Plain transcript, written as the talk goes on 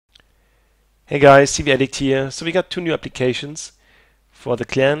Hey guys, TheFinalKiller here. So we got two new applications for the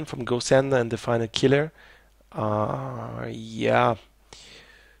clan from GoSander and TheFinalKiller. Yeah,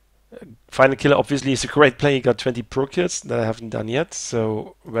 TheFinalKiller obviously is a great player. He got 20 pro kills that I haven't done yet,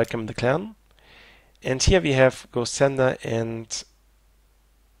 so welcome the clan. And here we have GoSander, and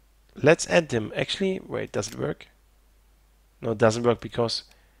let's add him. Actually, wait, does it work? No, it doesn't work because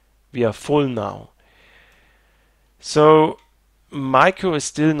we are full now. So Maiko is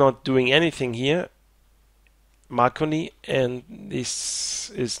still not doing anything here, Marconi, and this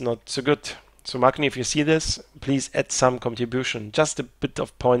is not so good. So Marconi, if you see this, please add some contribution, just a bit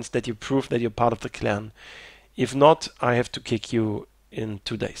of points that you prove that you're part of the clan. If not, I have to kick you in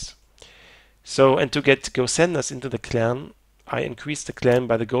 2 days. So, and to get GoSenders into the clan, I increase the clan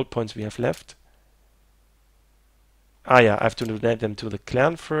by the gold points we have left. Yeah, I have to donate them to the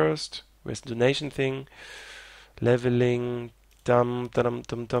clan first. Where's the donation thing? Leveling,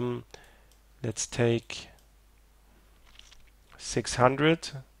 Let's take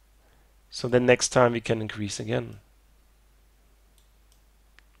 600. So then next time we can increase again.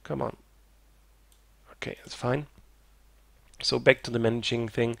 Come on. Okay, that's fine. So back to the managing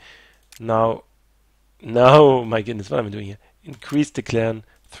thing. Now, my goodness, what am I doing here? Increase the clan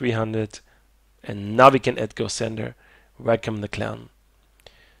 300, and now we can add GoSender. Welcome the clan.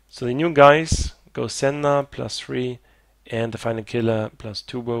 So the new guys, GoSender +3, and TheFinalKiller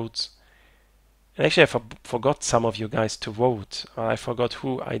 +2 votes. And actually, I forgot some of you guys to vote. I forgot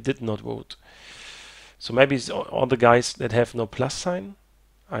who I did not vote. So maybe it's all the guys that have no plus sign?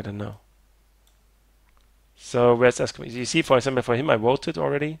 I don't know. So where's exclamation? You see, for example, for him I voted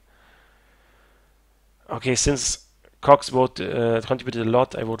already. Okay, since Cox contributed a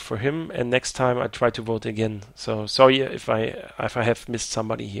lot, I vote for him, and next time I try to vote again. So sorry if I have missed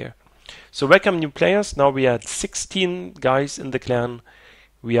somebody here. So welcome new players. Now we are at 16 guys in the clan.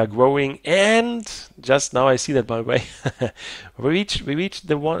 We are growing, and just now I see that, by the way, we reached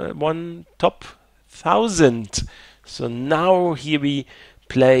the one top 1,000. So now here we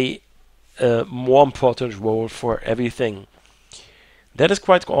play a more important role for everything. That is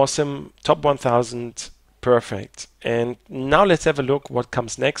quite awesome. Top 1,000, perfect. And now let's have a look what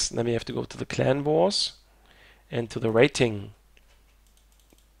comes next. Then we have to go to the clan wars and to the rating.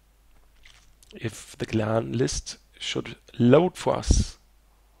 If the clan list should load for us.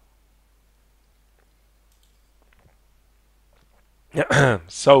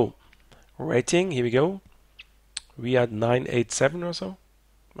 So, rating, here we go. We are at 987 or so.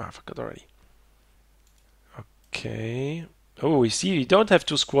 I forgot already. Okay. Oh, we see you don't have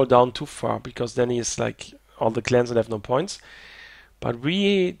to scroll down too far, because then it's like all the clans that have no points. But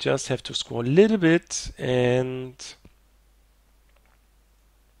we just have to scroll a little bit, and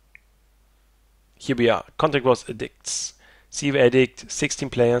here we are. Contact was addicts. CV addict, 16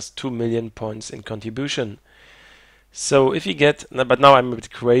 players, 2 million points in contribution. So if we get, but now I'm a bit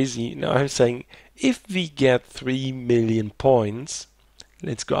crazy. Now I'm saying if we get 3 million points,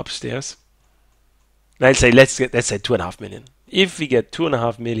 let's go upstairs. Let's say 2.5 million. If we get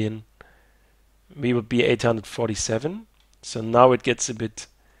 2.5 million, we would be 847. So now it gets a bit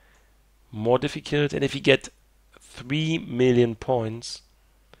more difficult. And if we get 3 million points,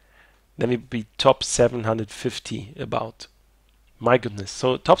 then we would be top 750 about. My goodness.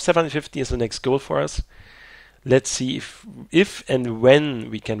 So top 750 is the next goal for us. Let's see if and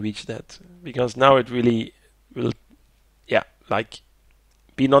when we can reach that, because now it really will, like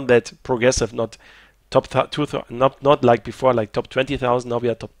be not that progressive, not top not like before, like top 20,000. Now we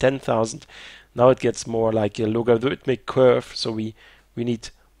are top 10,000. Now it gets more like a logarithmic curve, so we need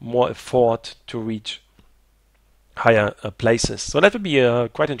more effort to reach higher places. So that would be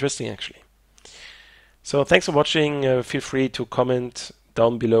quite interesting actually. So thanks for watching. Feel free to comment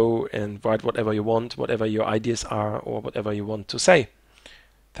down below and write whatever you want, whatever your ideas are, or whatever you want to say.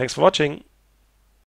 Thanks for watching.